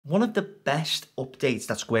One of the best updates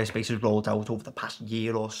that Squarespace has rolled out over the past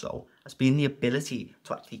year or so has been the ability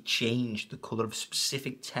to actually change the color of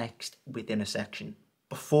specific text within a section.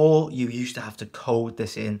 Before, you used to have to code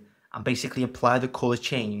this in and basically apply the color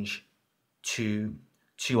change to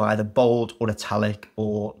either bold or italic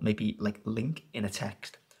or maybe like link in a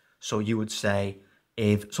text. So you would say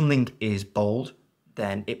if something is bold,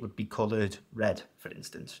 then it would be colored red, for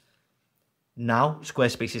instance. Now,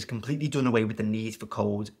 Squarespace has completely done away with the need for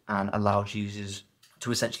code and allows users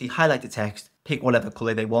to essentially highlight the text, pick whatever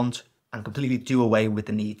color they want, and completely do away with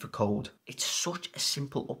the need for code. It's such a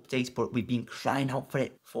simple update, but we've been crying out for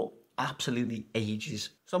it for absolutely ages.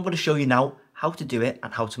 So I'm going to show you now how to do it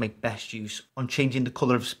and how to make best use on changing the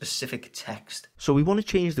color of specific text. So we want to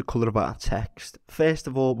change the color of our text. First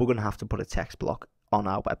of all, we're going to have to put a text block on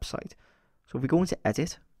our website. So if we go into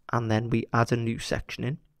edit and then we add a new section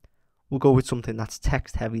in, we'll go with something that's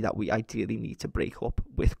text heavy that we ideally need to break up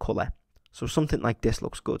with color. So something like this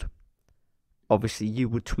looks good. Obviously you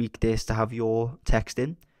would tweak this to have your text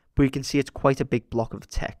in, but you can see it's quite a big block of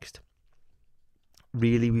text.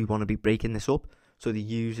 Really, we want to be breaking this up so the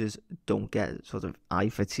users don't get sort of eye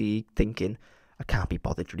fatigue thinking, I can't be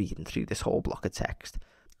bothered reading through this whole block of text.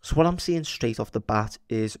 So what I'm seeing straight off the bat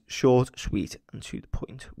is short, sweet, and to the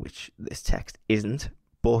point, which this text isn't,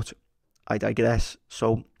 but I digress.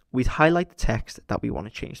 So we'd highlight the text that we want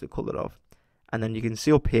to change the colour of. And then you can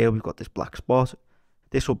see up here, we've got this black spot.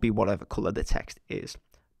 This will be whatever colour the text is.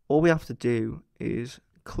 All we have to do is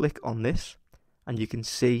click on this, and you can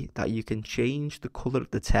see that you can change the colour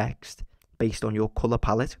of the text based on your colour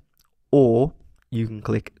palette, or you can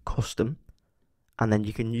click custom, and then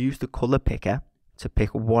you can use the colour picker to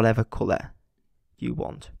pick whatever colour you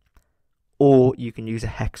want. Or you can use a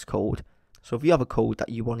hex code. So if you have a code that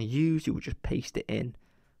you want to use, you would just paste it in.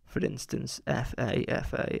 For instance, FA,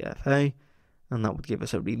 FA, FA, and that would give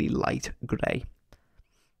us a really light grey.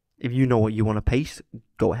 If you know what you want to paste,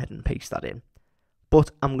 go ahead and paste that in.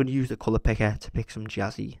 But I'm going to use the colour picker to pick some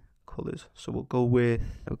jazzy colours. So we'll go with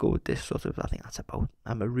this sort of, I think that's about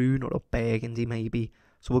a maroon or a burgundy maybe.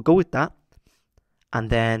 So we'll go with that. And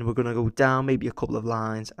then we're going to go down maybe a couple of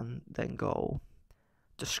lines and then go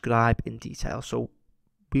describe in detail. So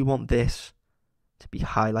we want this to be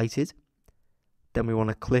highlighted. Then we want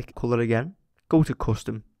to click colour again, go to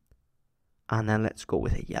custom, and then let's go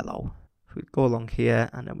with a yellow. So we'd go along here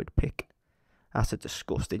and then we'd pick, that's a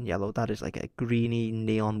disgusting yellow. That is like a greeny,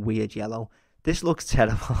 neon, weird yellow. This looks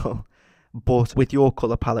terrible, but with your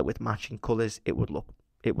colour palette with matching colours, it would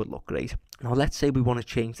look great. Now let's say we want to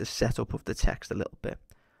change the setup of the text a little bit.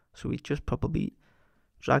 So we just probably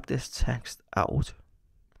drag this text out.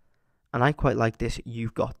 And I quite like this,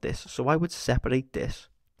 you've got this. So I would separate this.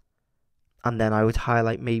 And then I would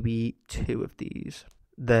highlight maybe 2 of these.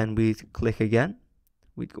 Then we'd click again.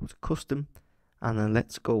 We'd go to custom. And then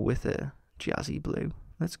let's go with a jazzy blue.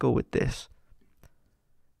 Let's go with this.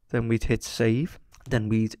 Then we'd hit save. Then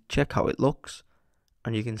we'd check how it looks.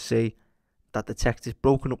 And you can see that the text is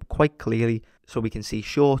broken up quite clearly. So we can see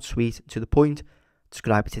short, sweet, to the point.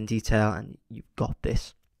 Describe it in detail. And you've got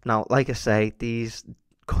this. Now, like I say, these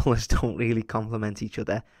colours don't really complement each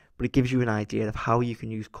other. But it gives you an idea of how you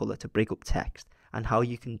can use colour to break up text and how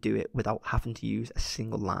you can do it without having to use a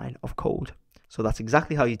single line of code. So that's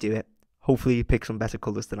exactly how you do it. Hopefully you pick some better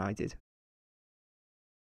colours than I did.